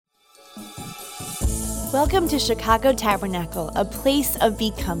Welcome to Chicago Tabernacle, a place of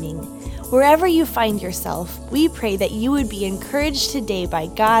becoming. Wherever you find yourself, we pray that you would be encouraged today by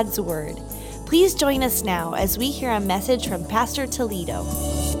God's Word. Please join us now as we hear a message from Pastor Toledo.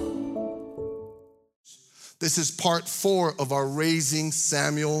 This is part 4 of our Raising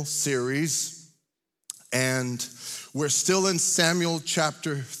Samuel series, and we're still in Samuel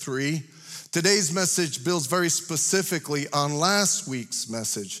chapter 3. Today's message builds very specifically on last week's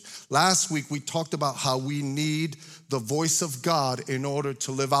message. Last week, we talked about how we need the voice of God in order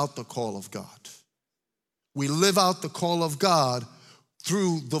to live out the call of God. We live out the call of God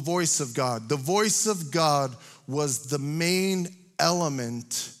through the voice of God. The voice of God was the main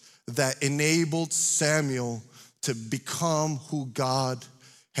element that enabled Samuel to become who God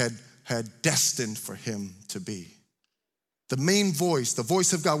had destined for him to be. The main voice, the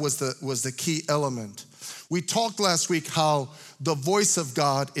voice of God was the key element. We talked last week how the voice of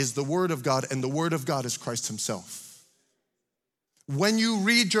God is the Word of God, and the Word of God is Christ himself. When you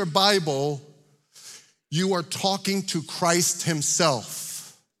read your Bible, you are talking to Christ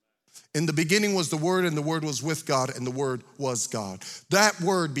himself. In the beginning was the Word, and the Word was with God, and the Word was God. That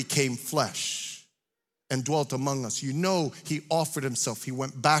Word became flesh and dwelt among us. You know, he offered himself. He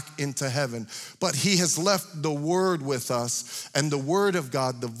went back into heaven. But he has left the Word with us, and the Word of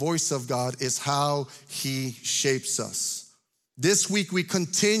God, the voice of God, is how he shapes us. This week we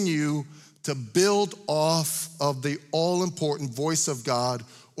continue to build off of the all-important voice of God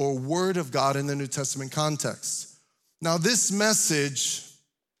or Word of God in the New Testament context. Now, this message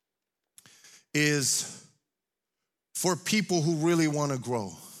is for people who really want to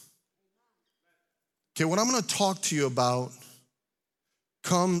grow. Okay, what I'm going to talk to you about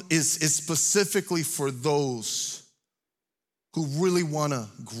is specifically for those who really want to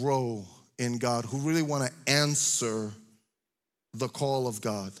grow in God, who really want to answer the call of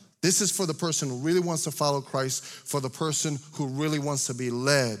God. This is for the person who really wants to follow Christ, for the person who really wants to be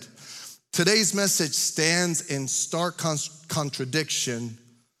led. Today's message stands in stark contradiction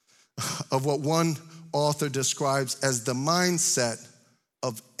of what one author describes as the mindset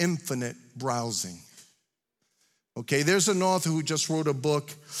of infinite browsing. Okay, there's an author who just wrote a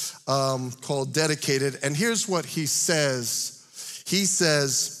book called Dedicated, and here's what he says. He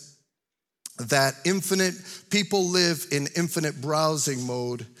says that people live in infinite browsing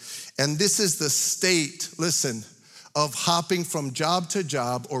mode, and this is the state, listen, of hopping from job to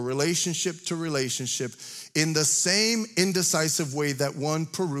job or relationship to relationship in the same indecisive way that one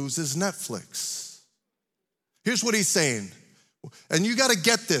peruses Netflix. Here's what he's saying, and you got to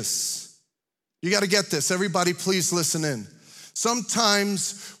get this. You got to get this. Everybody, please listen in.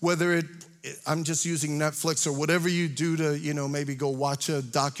 Sometimes, I'm just using Netflix or whatever you do to, maybe go watch a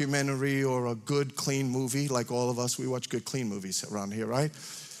documentary or a good, clean movie, like all of us, we watch good, clean movies around here, right?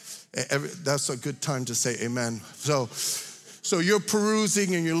 That's a good time to say amen. So you're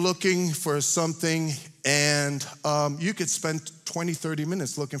perusing and you're looking for something, and you could spend 20, 30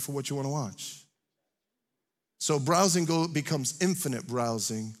 minutes looking for what you want to watch. So browsing becomes infinite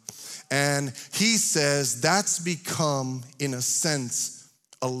browsing. And he says that's become, in a sense,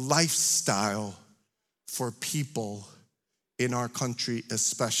 a lifestyle for people in our country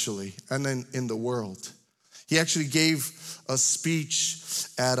especially, and then in the world. He actually gave a speech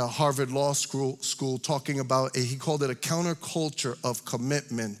at a Harvard Law School talking about, he called it a counterculture of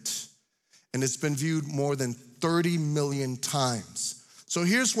commitment. And it's been viewed more than 30 million times. So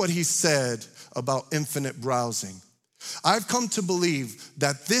here's what he said about infinite browsing. I've come to believe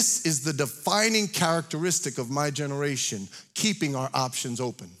that this is the defining characteristic of my generation, keeping our options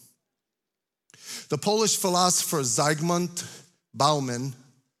open. The Polish philosopher Zygmunt Bauman,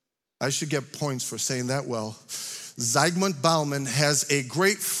 I should get points for saying that well. Zygmunt Bauman has a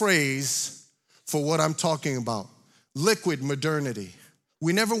great phrase for what I'm talking about: liquid modernity.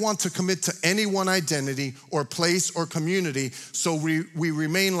 We never want to commit to any one identity or place or community, so we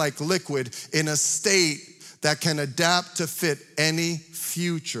remain like liquid in a state that can adapt to fit any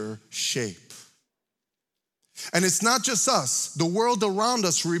future shape. And it's not just us. The world around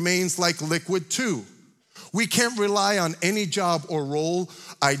us remains like liquid too. We can't rely on any job or role,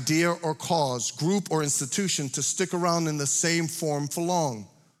 idea or cause, group or institution to stick around in the same form for long.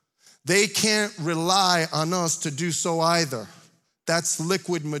 They can't rely on us to do so either. That's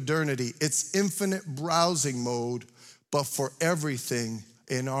liquid modernity. It's infinite browsing mode, but for everything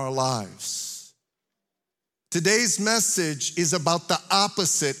in our lives. Today's message is about the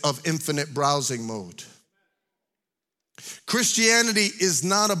opposite of infinite browsing mode. Christianity is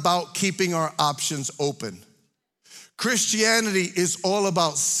not about keeping our options open. Christianity is all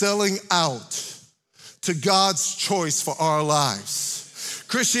about selling out to God's choice for our lives.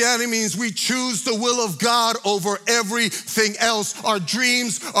 Christianity means we choose the will of God over everything else. Our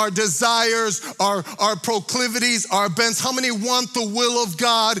dreams, our desires, our proclivities, our bents. How many want the will of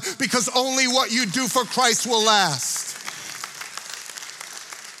God? Because only what you do for Christ will last.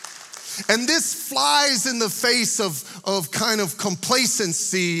 And this flies in the face of kind of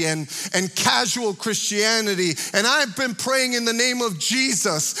complacency and casual Christianity. And I've been praying in the name of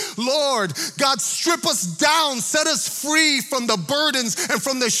Jesus, Lord, God, strip us down, set us free from the burdens and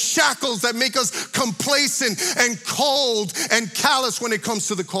from the shackles that make us complacent and cold and callous when it comes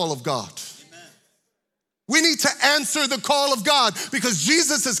to the call of God. Amen. We need to answer the call of God because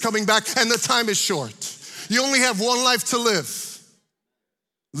Jesus is coming back and the time is short. You only have one life to live.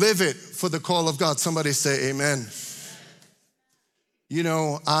 Live it for the call of God. Somebody say amen. You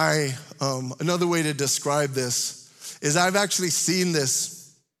know, another way to describe this is I've actually seen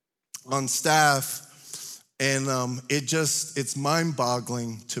this on staff, and it's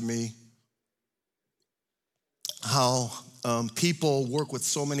mind-boggling to me how people work with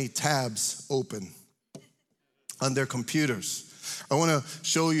so many tabs open on their computers. I want to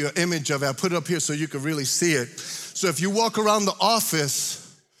show you an image of it. I put it up here so you can really see it. So if you walk around the office,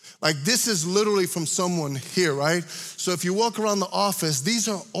 like this is literally from someone here, right? So if you walk around the office, these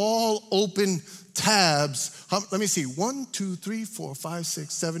are all open tabs. Let me see, 1, 2, 3, 4, 5,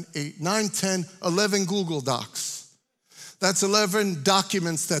 6, 7, 8, 9, 10, 11 Google Docs. That's 11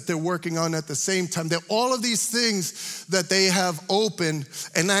 documents that they're working on at the same time. They're all of these things that they have open.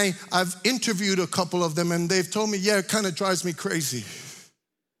 And I've interviewed a couple of them and they've told me, yeah, it kind of drives me crazy.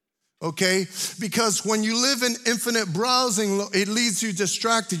 Okay? Because when you live in infinite browsing, it leaves you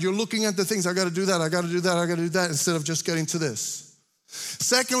distracted. You're looking at the things, I gotta do that, I gotta do that, I gotta do that, instead of just getting to this.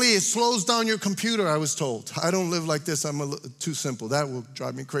 Secondly, it slows down your computer, I was told. I don't live like this, I'm too simple. That will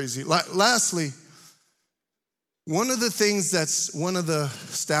drive me crazy. Lastly, one of the things that's one of the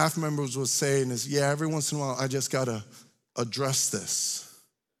staff members was saying is, yeah, every once in a while, I just gotta address this.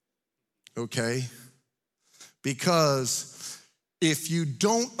 Okay? Because if you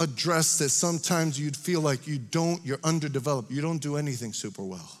don't address this, sometimes you'd feel like you're underdeveloped. You don't do anything super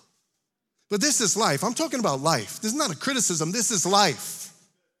well. But this is life. I'm talking about life. This is not a criticism. This is life.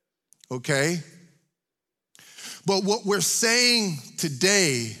 Okay? But what we're saying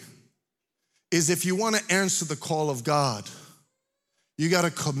today is if you want to answer the call of God, you got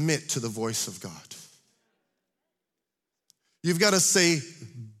to commit to the voice of God. You've got to say,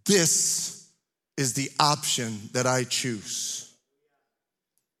 this is the option that I choose.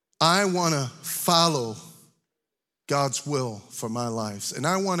 I want to follow God's will for my lives. And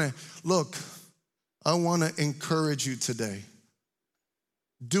I want to encourage you today.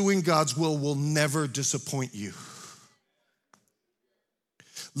 Doing God's will never disappoint you.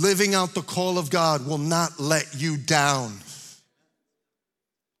 Living out the call of God will not let you down.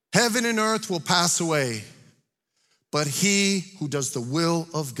 Heaven and earth will pass away, but he who does the will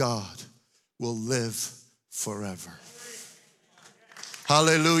of God will live forever.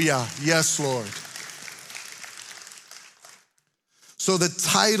 Hallelujah. Yes, Lord. So the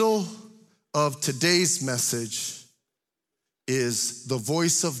title of today's message is The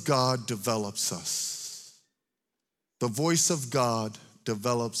Voice of God Develops Us. The voice of God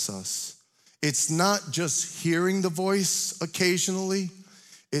develops us. It's not just hearing the voice occasionally.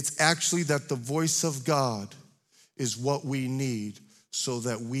 It's actually that the voice of God is what we need so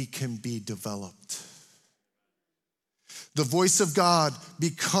that we can be developed. The voice of God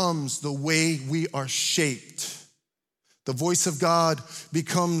becomes the way we are shaped. The voice of God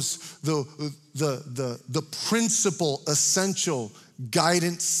becomes the principal, essential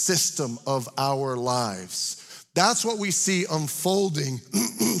guidance system of our lives. That's what we see unfolding,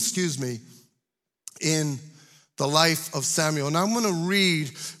 in the life of Samuel. And I'm gonna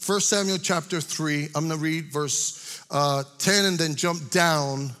read 1 Samuel chapter 3. I'm gonna read verse 10 and then jump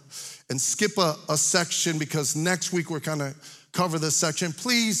down and skip a section because next week we're gonna cover this section.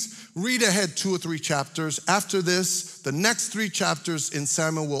 Please read ahead 2 or 3 chapters. After this, the next 3 chapters in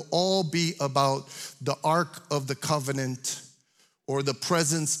Samuel will all be about the Ark of the Covenant, or the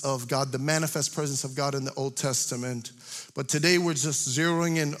presence of God, the manifest presence of God in the Old Testament. But today we're just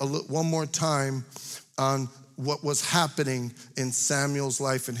zeroing in one more time on what was happening in Samuel's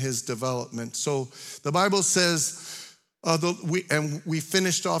life and his development. So the Bible says, we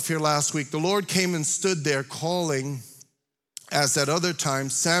finished off here last week, the Lord came and stood there calling, as at other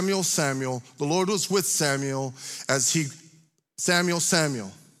times, Samuel, Samuel. The Lord was with Samuel as Samuel,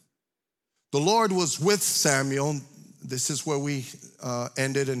 Samuel. The Lord was with Samuel. This is where we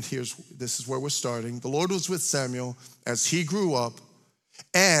ended, and this is where we're starting. The Lord was with Samuel as he grew up,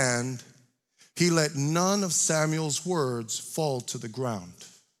 and he let none of Samuel's words fall to the ground.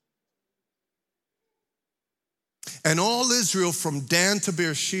 And all Israel from Dan to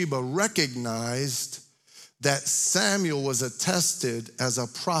Beersheba recognized that Samuel was attested as a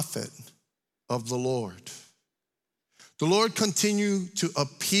prophet of the Lord. The Lord continued to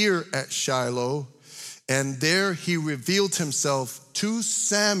appear at Shiloh, and there he revealed himself to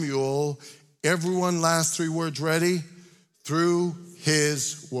Samuel. Everyone, last three words ready? Through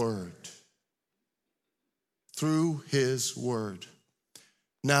his word. Through his word.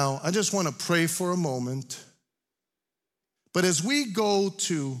 Now, I just want to pray for a moment. But as we go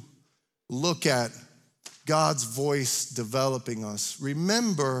to look at God's voice developing us,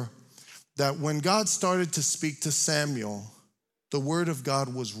 remember that when God started to speak to Samuel, the word of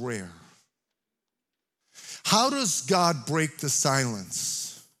God was rare. How does God break the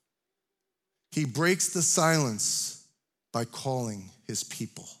silence? He breaks the silence by calling his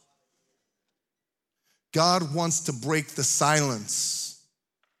people. God wants to break the silence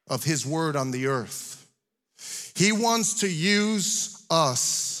of his word on the earth. He wants to use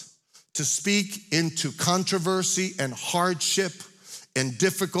us to speak into controversy and hardship and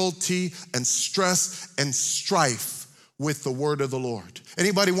difficulty and stress and strife with the word of the Lord.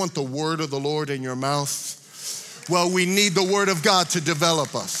 Anybody want the word of the Lord in your mouth? Well, we need the word of God to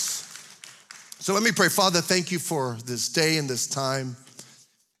develop us. So let me pray. Father, thank you for this day and this time.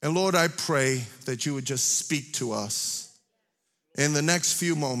 And Lord, I pray that you would just speak to us in the next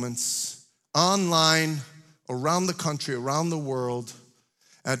few moments, online, around the country, around the world,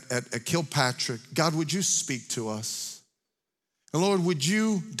 at Kilpatrick. God, would you speak to us? And Lord, would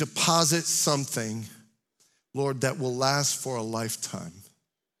you deposit something, Lord, that will last for a lifetime?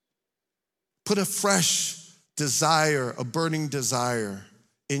 Put a fresh desire, a burning desire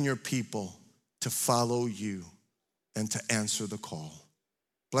in your people to follow you and to answer the call.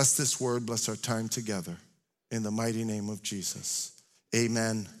 Bless this word, bless our time together. In the mighty name of Jesus,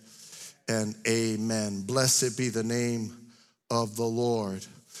 amen and amen. Blessed be the name of the Lord.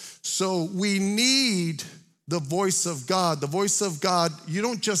 So we need the voice of God. The voice of God, you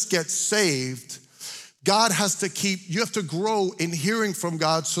don't just get saved. God has to you have to grow in hearing from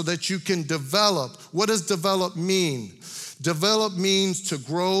God so that you can develop. What does develop mean? Develop means to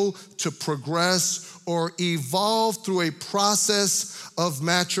grow, to progress, or evolve through a process of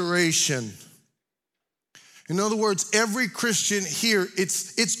maturation. In other words, every Christian here,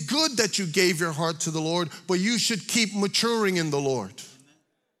 it's good that you gave your heart to the Lord, but you should keep maturing in the Lord.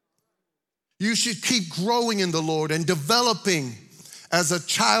 You should keep growing in the Lord and developing as a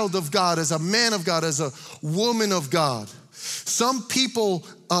child of God, as a man of God, as a woman of God. Some people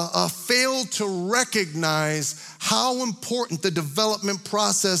fail to recognize how important the development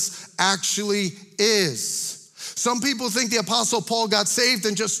process actually is. Some people think the Apostle Paul got saved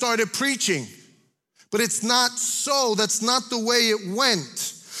and just started preaching. But it's not so. That's not the way it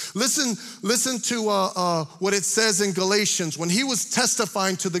went. Listen to what it says in Galatians. When he was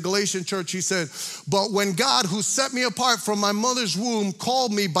testifying to the Galatian church, he said, "But when God, who set me apart from my mother's womb,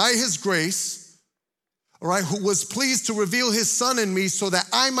 called me by his grace, all right, who was pleased to reveal his son in me so that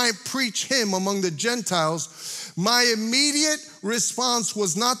I might preach him among the Gentiles, my immediate response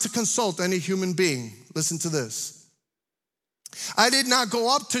was not to consult any human being." Listen to this. "I did not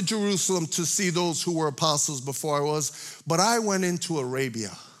go up to Jerusalem to see those who were apostles before I was, but I went into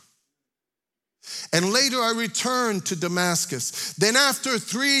Arabia. And later I returned to Damascus. Then after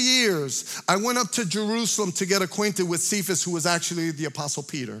 3 years, I went up to Jerusalem to get acquainted with Cephas, who was actually the Apostle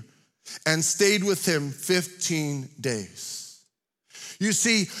Peter, and stayed with him 15 days. You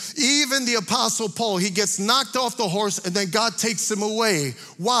see, even the Apostle Paul, he gets knocked off the horse and then God takes him away.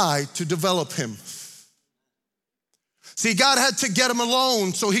 Why? To develop him. See, God had to get him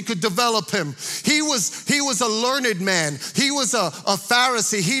alone so he could develop him. He was a learned man. He was a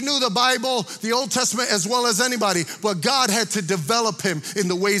Pharisee. He knew the Bible, the Old Testament, as well as anybody. But God had to develop him in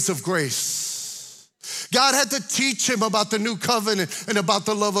the ways of grace. God had to teach him about the new covenant and about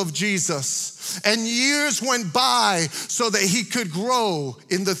the love of Jesus. And years went by so that he could grow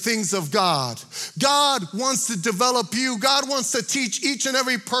in the things of God. God wants to develop you. God wants to teach each and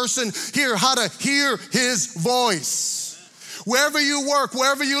every person here how to hear his voice. Wherever you work,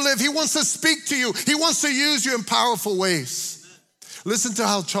 wherever you live, he wants to speak to you. He wants to use you in powerful ways. Listen to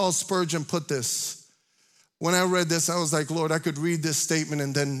how Charles Spurgeon put this. When I read this, I was like, Lord, I could read this statement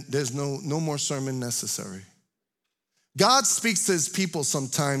and then there's no more sermon necessary. God speaks to his people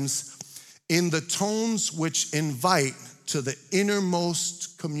sometimes in the tones which invite to the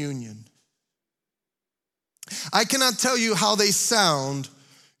innermost communion. I cannot tell you how they sound.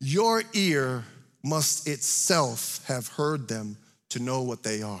 Your ear must itself have heard them to know what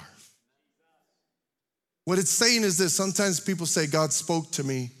they are. What it's saying is this. Sometimes people say, God spoke to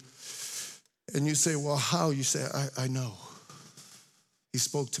me. And you say, well, how? You say, I know. He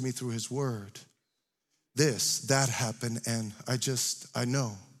spoke to me through his word. That happened, and I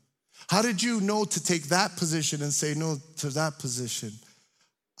know. How did you know to take that position and say no to that position?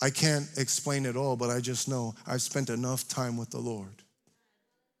 I can't explain it all, but I just know I've spent enough time with the Lord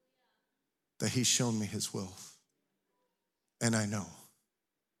that he's shown me his will. And I know.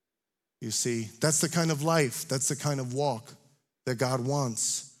 You see, that's the kind of life, that's the kind of walk that God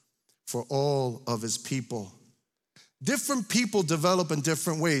wants for all of his people. Different people develop in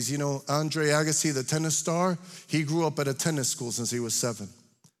different ways. You know, Andre Agassi, the tennis star, he grew up at a tennis school since he was 7.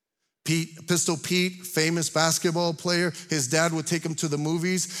 Pistol Pete, famous basketball player, his dad would take him to the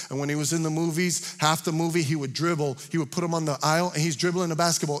movies, and when he was in the movies, half the movie he would dribble. He would put him on the aisle, and he's dribbling a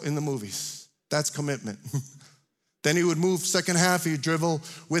basketball in the movies. That's commitment. Then he would move second half, he'd dribble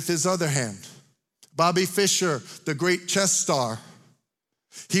with his other hand. Bobby Fischer, the great chess star,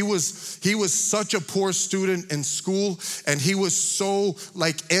 he was such a poor student in school, and he was so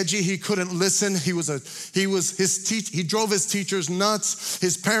edgy he couldn't listen. He drove his teachers nuts.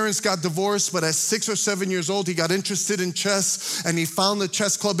 His parents got divorced, but at 6 or 7 years old, he got interested in chess, and he found the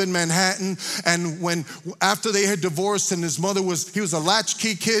chess club in Manhattan. And after they had divorced, and his mother he was a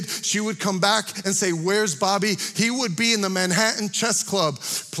latchkey kid, she would come back and say, "Where's Bobby?" He would be in the Manhattan chess club,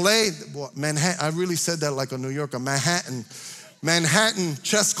 Manhattan. I really said that like a New Yorker, Manhattan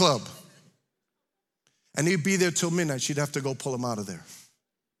chess club. And he'd be there till midnight. She'd have to go pull him out of there.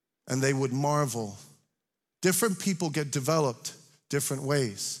 And they would marvel. Different people get developed different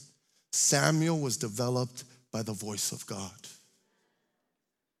ways. Samuel was developed by the voice of God.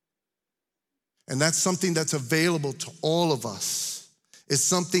 And that's something that's available to all of us. It's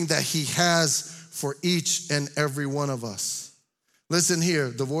something that he has for each and every one of us. Listen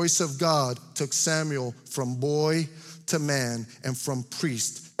here, the voice of God took Samuel from boy to man, and from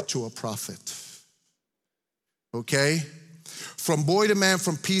priest to a prophet. Okay? From boy to man,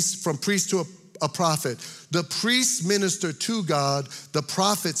 from priest to a prophet. The priests minister to God, the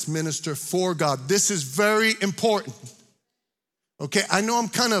prophets minister for God. This is very important. Okay, I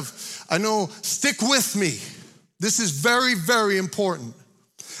know, stick with me. This is very, very important.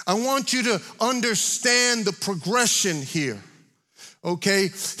 I want you to understand the progression here. Okay,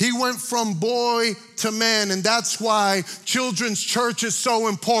 he went from boy to man, and that's why children's church is so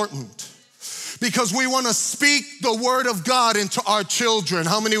important. Because we want to speak the word of God into our children.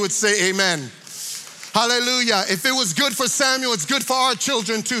 How many would say amen? Hallelujah. If it was good for Samuel, it's good for our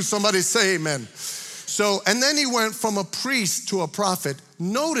children too. Somebody say amen. And then he went from a priest to a prophet.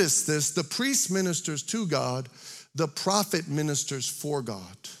 Notice this, the priest ministers to God, the prophet ministers for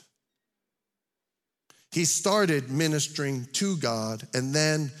God. He started ministering to God, and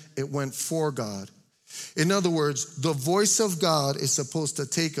then it went for God. In other words, the voice of God is supposed to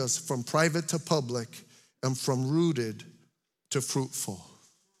take us from private to public and from rooted to fruitful.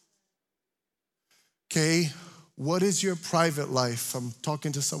 Okay, what is your private life? I'm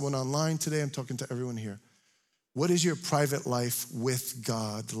talking to someone online today. I'm talking to everyone here. What is your private life with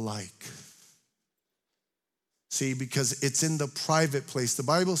God like? See, because it's in the private place. The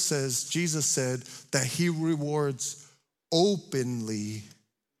Bible says, Jesus said that he rewards openly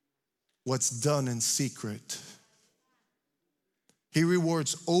what's done in secret. He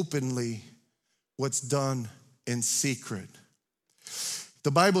rewards openly what's done in secret.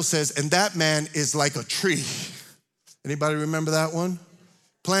 The Bible says, and that man is like a tree. Anybody remember that one?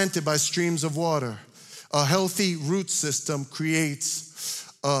 Planted by streams of water. A healthy root system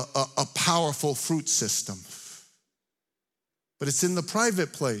creates a powerful fruit system. But it's in the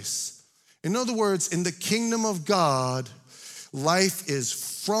private place. In other words, in the kingdom of God, life is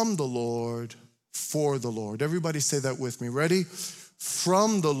from the Lord, for the Lord. Everybody say that with me. Ready?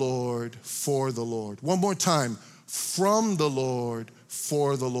 From the Lord, for the Lord. One more time. From the Lord,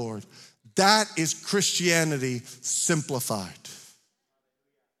 for the Lord. That is Christianity simplified.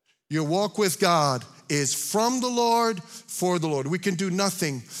 Your walk with God is from the Lord, for the Lord. We can do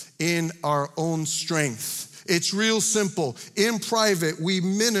nothing in our own strength. It's real simple. In private, we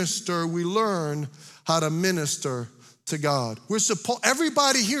minister, we learn how to minister to God.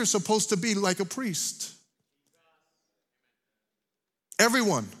 Everybody here is supposed to be like a priest.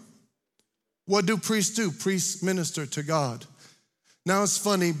 Everyone. What do priests do? Priests minister to God. Now it's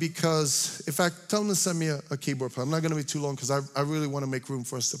funny because, in fact, tell them to send me a keyboard player. I'm not going to be too long because I really want to make room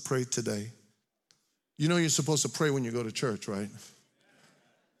for us to pray today. You know you're supposed to pray when you go to church, right?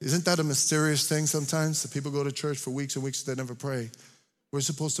 Isn't that a mysterious thing sometimes? That people go to church for weeks and weeks, they never pray. We're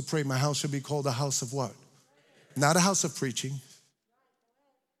supposed to pray. My house should be called a house of what? Not a house of preaching.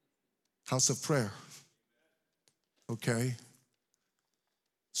 House of prayer. okay?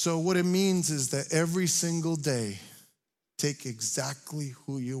 So what it means is that every single day, take exactly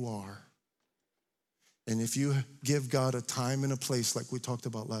who you are. And if you give God a time and a place like we talked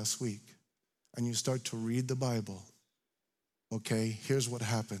about last week, and you start to read the Bible, okay, here's what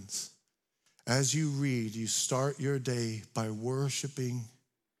happens. As you read, you start your day by worshiping.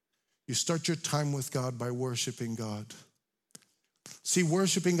 You start your time with God by worshiping God. See,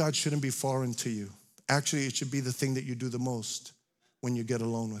 worshiping God shouldn't be foreign to you. Actually, it should be the thing that you do the most when you get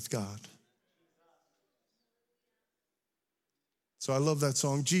alone with God. So I love that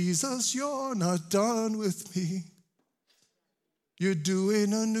song, Jesus, you're not done with me. You're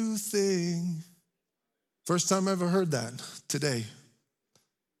doing a new thing. First time I ever heard that today.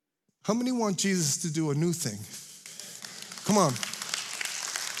 How many want Jesus to do a new thing? Come on.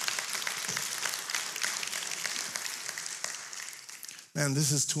 Man,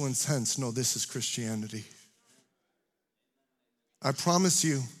 this is too intense. No, this is Christianity. I promise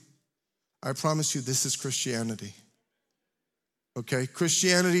you, this is Christianity. Okay?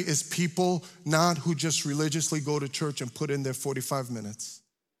 Christianity is people not who just religiously go to church and put in their 45 minutes.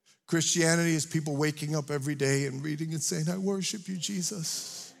 Christianity is people waking up every day and reading and saying, I worship you,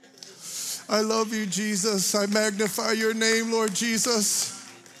 Jesus. I love you, Jesus. I magnify your name, Lord Jesus.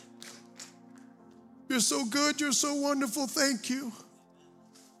 You're so good. You're so wonderful. Thank you.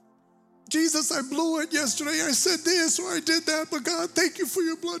 Jesus, I blew it yesterday. I said this or I did that, but God, thank you for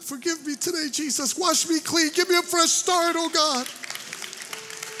your blood. Forgive me today, Jesus. Wash me clean. Give me a fresh start, oh God.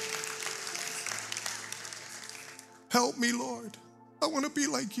 Help me, Lord. I want to be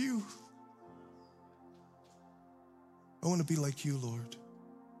like you. I want to be like you, Lord.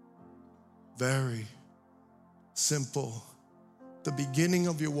 Very simple. The beginning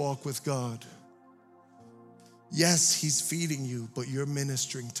of your walk with God. Yes, he's feeding you, but you're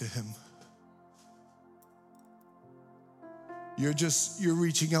ministering to him. You're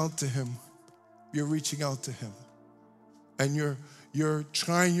reaching out to him. You're reaching out to him. And you're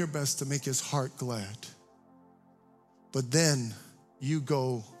trying your best to make his heart glad. But then you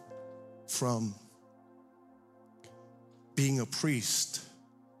go from being a priest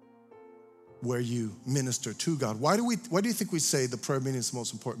where you minister to God. Why do you think we say the prayer meeting is the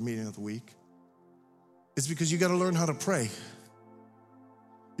most important meeting of the week? It's because you got to learn how to pray.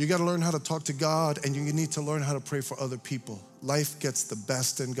 You got to learn how to talk to God, and you need to learn how to pray for other people. Life gets the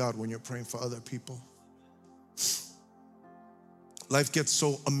best in God when you're praying for other people. Life gets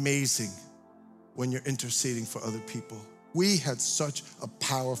so amazing when you're interceding for other people. We had such a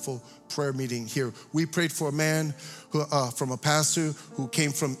powerful prayer meeting here. We prayed for a man from a pastor who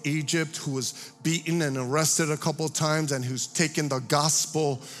came from Egypt, who was beaten and arrested a couple of times, and who's taken the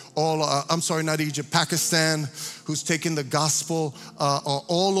gospel Pakistan, who's taken the gospel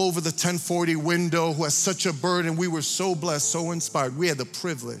all over the 1040 window, who has such a burden. We were so blessed, so inspired. We had the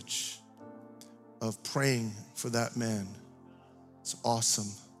privilege of praying for that man. It's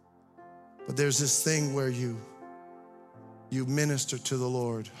awesome. But there's this thing where you minister to the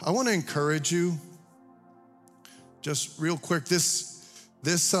Lord. I want to encourage you, just real quick, this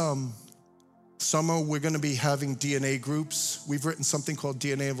summer we're going to be having DNA groups. We've written something called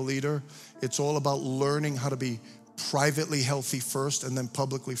DNA of a Leader. It's all about learning how to be privately healthy first and then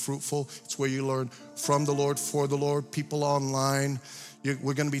publicly fruitful. It's where you learn from the Lord, for the Lord, people online.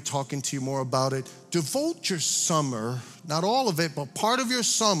 We're going to be talking to you more about it. Devote your summer, not all of it, but part of your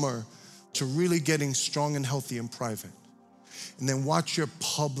summer, to really getting strong and healthy in private. And then watch your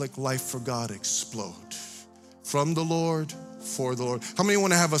public life for God explode. From the Lord, for the Lord. How many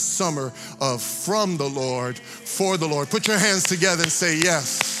want to have a summer of from the Lord, for the Lord? Put your hands together and say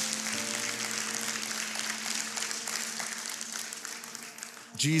yes.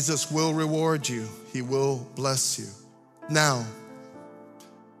 Jesus will reward you. He will bless you. Now,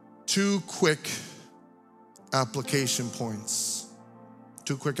 2 quick application points.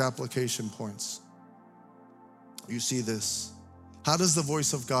 2 quick application points. You see this. How does the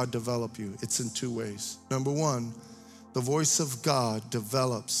voice of God develop you? It's in 2 ways. Number 1, the voice of God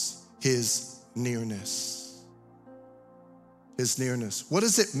develops his nearness. His nearness. What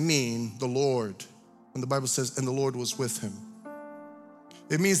does it mean, the Lord, when the Bible says, and the Lord was with him?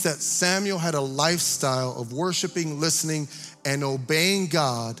 It means that Samuel had a lifestyle of worshiping, listening, and obeying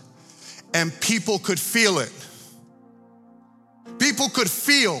God, and people could feel it. People could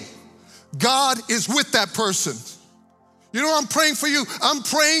feel God is with that person. You know what I'm praying for you? I'm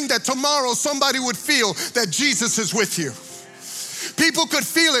praying that tomorrow somebody would feel that Jesus is with you. People could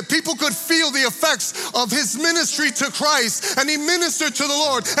feel it. People could feel the effects of his ministry to Christ, and he ministered to the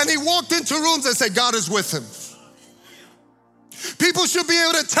Lord, and he walked into rooms and said, God is with him. People should be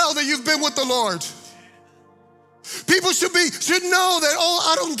able to tell that you've been with the Lord. People should know that,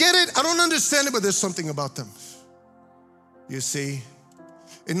 oh, I don't get it, I don't understand it, but there's something about them. You see?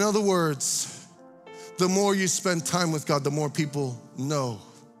 In other words, the more you spend time with God, the more people know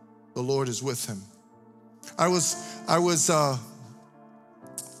the Lord is with him. I was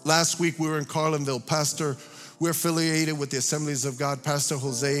last week we were in Carlinville. We're affiliated with the Assemblies of God. Pastor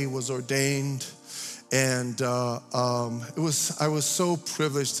Jose was ordained, and I was so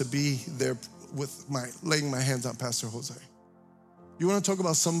privileged to be there laying my hands on Pastor Jose. You want to talk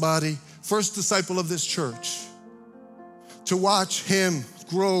about somebody, first disciple of this church, to watch him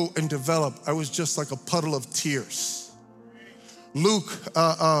grow and develop, I was just like a puddle of tears. Luke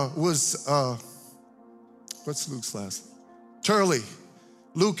was, what's Luke's last? Turley.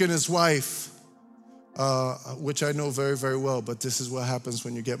 Luke and his wife, which I know very, very well, but this is what happens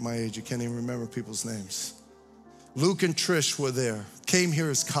when you get my age. You can't even remember people's names. Luke and Trish were there, came here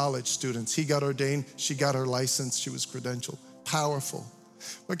as college students. He got ordained, she got her license, she was credentialed. Powerful.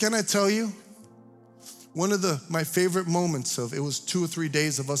 But can I tell you, one of my favorite moments it was 2 or 3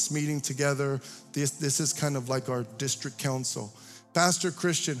 days of us meeting together. This is kind of like our district council. Pastor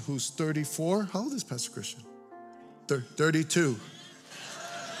Christian, who's 34. How old is Pastor Christian? 32.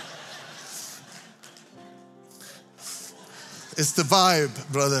 It's the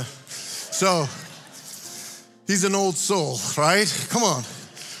vibe, brother. So, he's an old soul, right? Come on.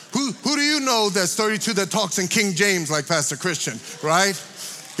 Who do you know that's 32 that talks in King James like Pastor Christian, right?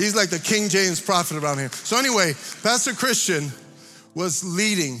 He's like the King James prophet around here. So anyway, Pastor Christian was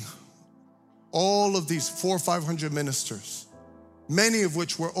leading all of these 400 or 500 ministers, many of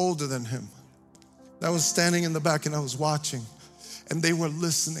which were older than him. I was standing in the back and I was watching, and they were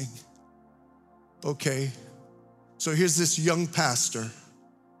listening. Okay, so here's this young pastor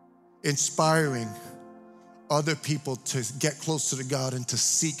inspiring other people to get closer to God and to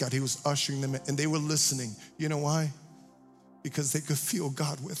seek God. He was ushering them in, and they were listening. You know why? Because they could feel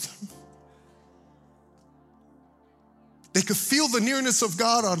God with them. They could feel the nearness of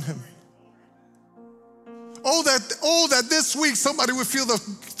God on him. Oh, that this week somebody would feel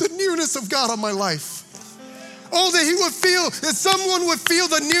the nearness of God on my life. Oh, that someone would feel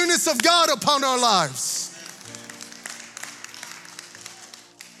the nearness of God upon our lives.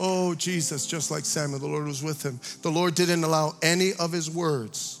 Oh, Jesus, just like Samuel, the Lord was with him. The Lord didn't allow any of his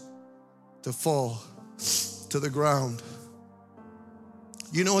words to fall to the ground.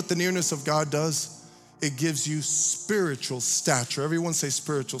 You know what the nearness of God does? It gives you spiritual stature. Everyone say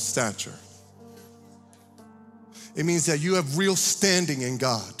spiritual stature. It means that you have real standing in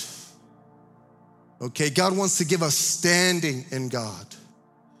God. Okay, God wants to give us standing in God.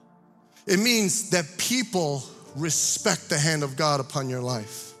 It means that people respect the hand of God upon your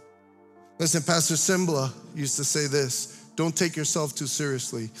life. Listen, Pastor Simbla used to say this: don't take yourself too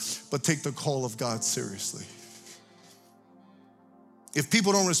seriously, but take the call of God seriously. If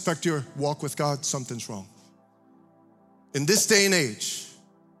people don't respect your walk with God, something's wrong. In this day and age,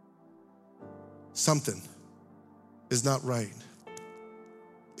 something is not right.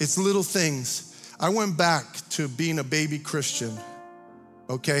 It's little things. I went back to being a baby Christian,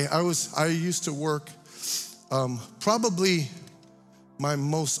 okay? I used to work, probably my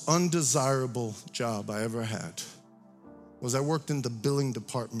most undesirable job I ever had was I worked in the billing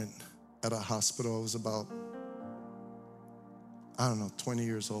department at a hospital. I was about, 20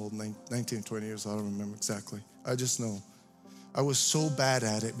 years old, 19, 20 years old, I don't remember exactly. I just know I was so bad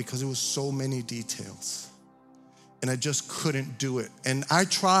at it because it was so many details. And I just couldn't do it. And I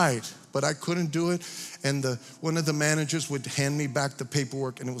tried, but I couldn't do it. And one of the managers would hand me back the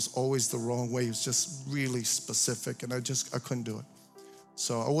paperwork, and it was always the wrong way. It was just really specific, and I couldn't do it.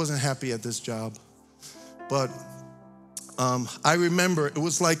 So I wasn't happy at this job. But I remember it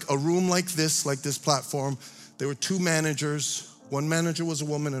was like a room like this platform. There were 2 managers. One manager was a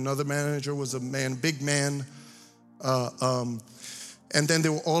woman, another manager was a man, big man. And then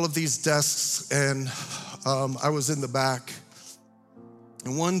there were all of these desks, and I was in the back.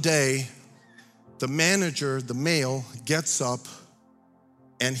 And one day, the manager, the male, gets up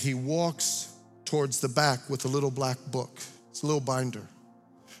and he walks towards the back with a little black book. It's a little binder.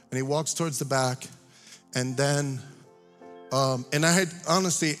 And he walks towards the back, and then, and I had,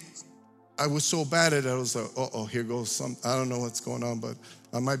 honestly, I was so bad at it, I was like, here goes I don't know what's going on, but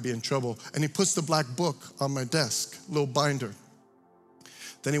I might be in trouble. And he puts the black book on my desk, little binder.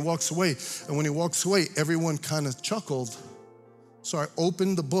 Then he walks away, and when he walks away, everyone kind of chuckled. So I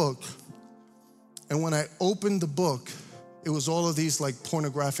opened the book, and when I opened the book, it was all of these like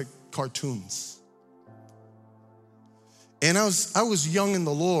pornographic cartoons. And I was young in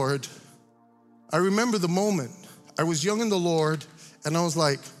the Lord. I remember the moment. I was young in the Lord, and I was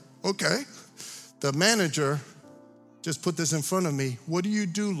like, okay. The manager just put this in front of me. What do you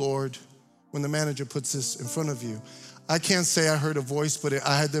do, Lord, when the manager puts this in front of you? I can't say I heard a voice, but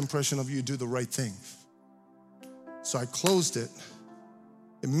I had the impression of you do the right thing. So I closed it.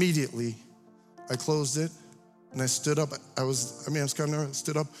 Immediately, I closed it, and I stood up. I was kind of nervous.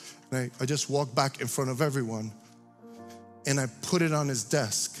 Stood up, and I just walked back in front of everyone, and I put it on his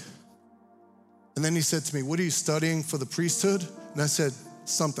desk. And then he said to me, what are you studying for the priesthood? And I said,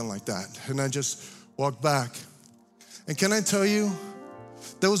 something like that. And I just walked back. And can I tell you,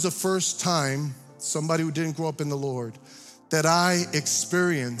 that was the first time, somebody who didn't grow up in the Lord, that I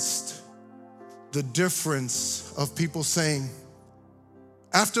experienced the difference of people saying,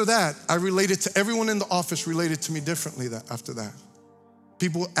 after that, I related to everyone in the office related to me differently after that.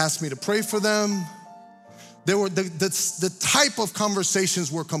 People asked me to pray for them. There were the type of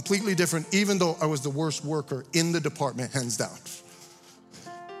conversations were completely different, even though I was the worst worker in the department, hands down.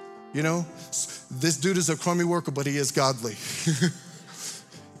 You know, this dude is a crummy worker, but he is godly.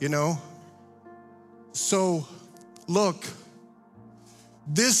 You know? So, look,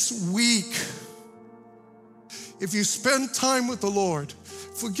 this week, if you spend time with the Lord,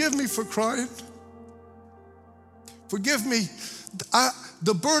 forgive me for crying. Forgive me.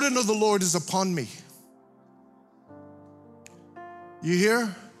 The burden of the Lord is upon me. You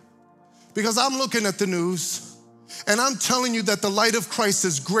hear? Because I'm looking at the news and I'm telling you that the light of Christ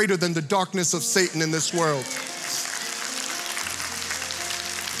is greater than the darkness of Satan in this world.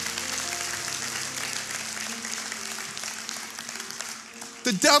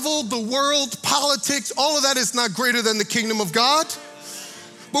 The devil, the world, politics, all of that is not greater than the kingdom of God.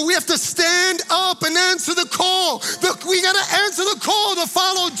 But we have to stand up and answer the call. We got to answer the call to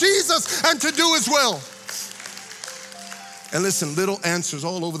follow Jesus and to do his will. And listen, little answers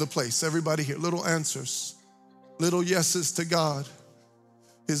all over the place. Everybody here, little answers, little yeses to God.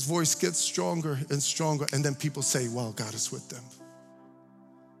 His voice gets stronger and stronger. And then people say, wow, God is with them.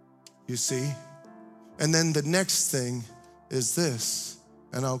 You see? And then the next thing is this,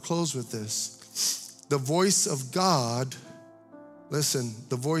 and I'll close with this. The voice of God, listen,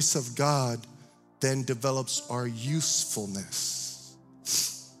 the voice of God then develops our usefulness.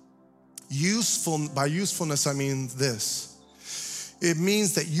 By usefulness, I mean this. It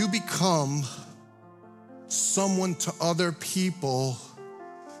means that you become someone to other people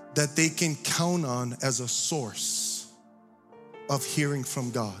that they can count on as a source of hearing from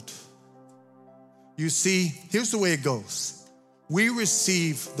God. You see, here's the way it goes. We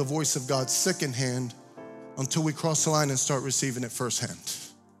receive the voice of God secondhand until we cross the line and start receiving it firsthand.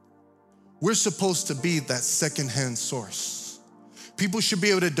 We're supposed to be that secondhand source. People should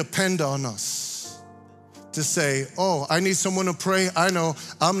be able to depend on us to say, oh, I need someone to pray. I know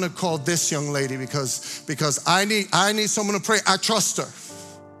I'm gonna call this young lady because I need someone to pray. I trust her.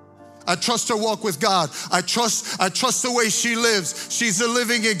 I trust her walk with God. I trust the way she lives. She's a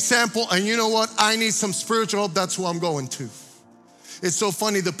living example. And you know what? I need some spiritual help. That's who I'm going to. It's so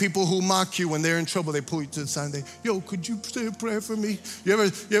funny, the people who mock you when they're in trouble, they pull you to the side and they, yo, could you say a prayer for me? You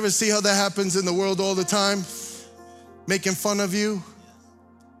ever see how that happens in the world all the time? Making fun of you?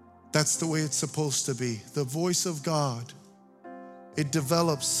 That's the way it's supposed to be. The voice of God, it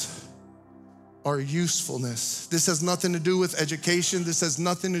develops our usefulness. This has nothing to do with education. This has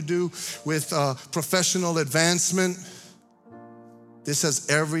nothing to do with professional advancement. This has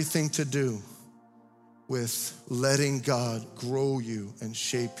everything to do with letting God grow you and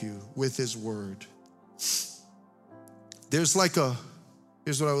shape you with his word. Here's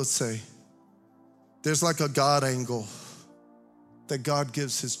what I would say. There's like a God angle that God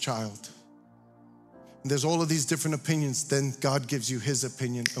gives his child. And there's all of these different opinions. Then God gives you his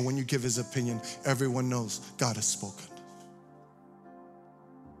opinion. And when you give his opinion, everyone knows God has spoken.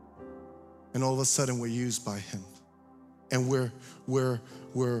 And all of a sudden we're used by him. And we're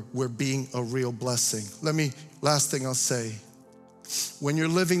being a real blessing. Last thing I'll say. When you're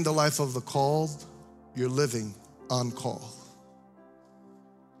living the life of the called, you're living on call.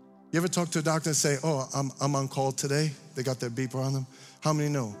 You ever talk to a doctor and say, oh, I'm on call today? They got their beeper on them. How many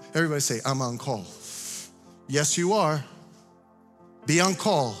know? Everybody say, I'm on call. Yes, you are. Be on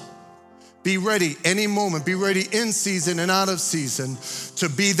call. Be ready any moment. Be ready in season and out of season to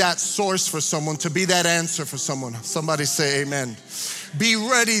be that source for someone, to be that answer for someone. Somebody say amen. Be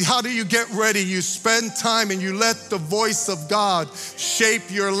ready. How do you get ready? You spend time and you let the voice of God shape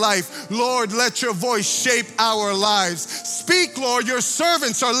your life. Lord, let your voice shape our lives. Speak, Lord, your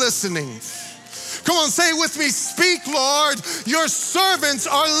servants are listening. Come on, say it with me. Speak, Lord, your servants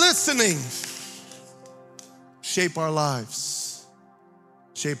are listening. Shape our lives.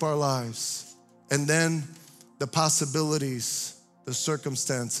 Shape our lives. And then the possibilities, the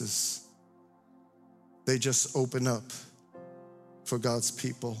circumstances. they just open up for God's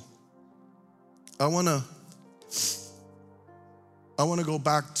people. I want to go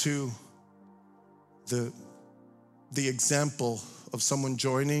back to the example of someone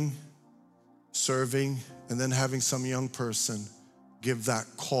joining, serving, and then having some young person give that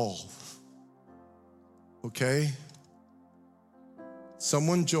call. Okay?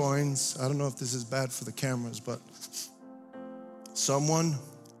 Someone joins. I don't know if this is bad for the cameras, but someone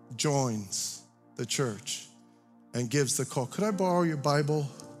joins the church and gives the call. Could I borrow your Bible?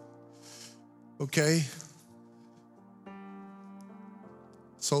 Okay?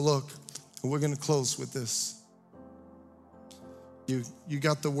 So look, we're going to close with this. You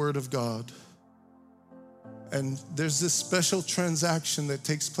got the word of God. And there's this special transaction that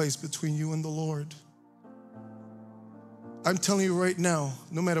takes place between you and the Lord. I'm telling you right now,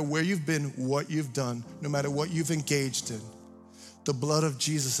 no matter where you've been, what you've done, no matter what you've engaged in, the blood of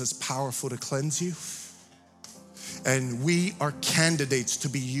Jesus is powerful to cleanse you. And we are candidates to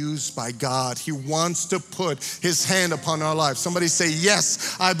be used by God. He wants to put his hand upon our lives. Somebody say,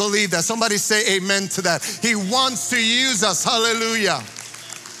 yes, I believe that. Somebody say amen to that. He wants to use us. Hallelujah.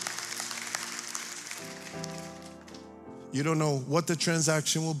 You don't know what the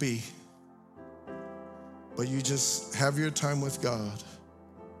transaction will be, but you just have your time with God.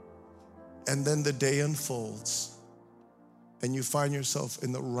 And then the day unfolds and you find yourself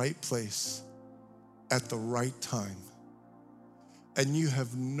in the right place at the right time. And you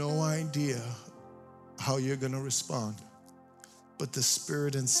have no idea how you're going to respond, but the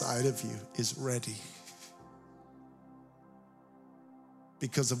Spirit inside of you is ready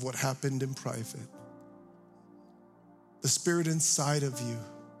because of what happened in private. The Spirit inside of you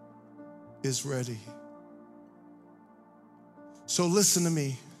is ready. So listen to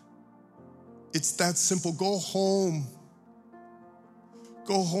me. It's that simple. Go home.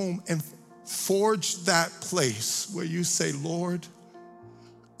 Go home and forge that place where you say, Lord,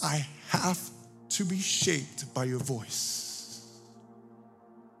 I have to be shaped by your voice.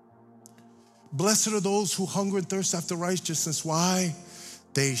 Blessed are those who hunger and thirst after righteousness. Why?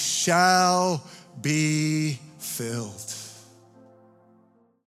 They shall be filled.